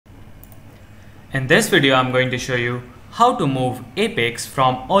In this video, I'm going to show you how to move Apex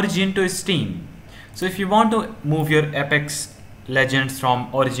from Origin to Steam. So if you want to move your Apex Legends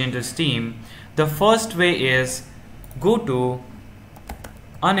from Origin to Steam, the first way is go to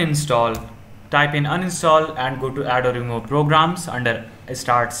uninstall, type in uninstall and go to add or remove programs under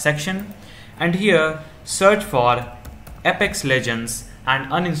start section, and here search for Apex Legends and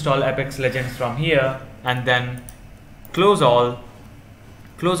uninstall Apex Legends from here, and then close all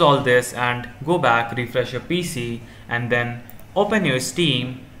this and go back, refresh your PC, and then open your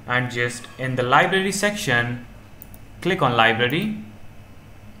Steam and just in the library section click on library,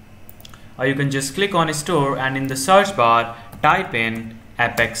 or you can just click on store and in the search bar type in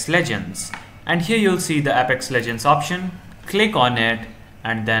Apex Legends, and here you'll see the Apex Legends option. Click on it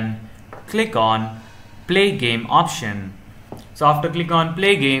and then click on play game option. So after clicking on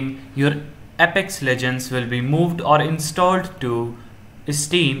play game, your Apex Legends will be moved or installed to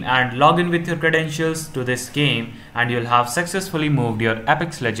Steam, and log in with your credentials to this game and you'll have successfully moved your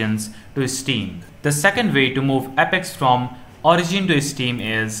Apex Legends to Steam. The second way to move Apex from Origin to Steam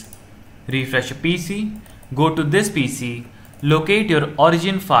is refresh your PC, go to this PC, locate your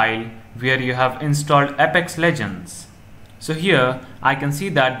Origin file where you have installed Apex Legends. So here I can see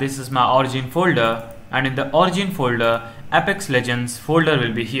that this is my Origin folder, and in the Origin folder Apex Legends folder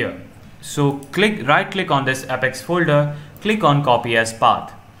will be here. So right click on this Apex folder, click on copy as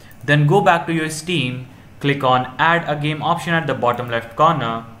path. Then go back to your Steam, click on add a game option at the bottom left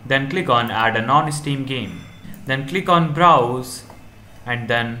corner, then click on add a non-Steam game. Then click on browse and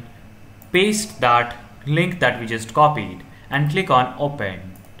then paste that link that we just copied and click on open.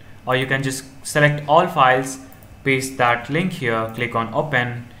 Or you can just select all files, paste that link here, click on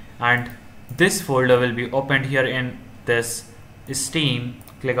open, and this folder will be opened here in this Steam.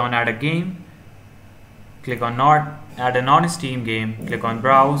 Click on add a game, click on add a non-Steam game, click on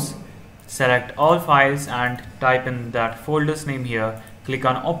browse, select all files and type in that folder's name here, click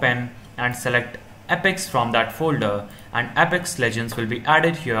on open and select Apex from that folder, and Apex Legends will be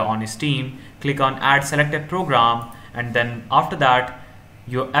added here on Steam. Click on add selected program, and then after that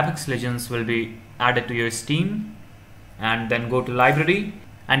your Apex Legends will be added to your Steam, and then go to library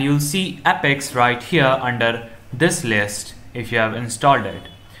and you'll see Apex right here under this list if you have installed it.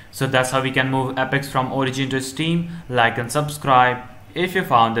 So that's how we can move Apex from Origin to Steam. Like and subscribe if you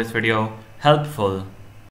found this video helpful.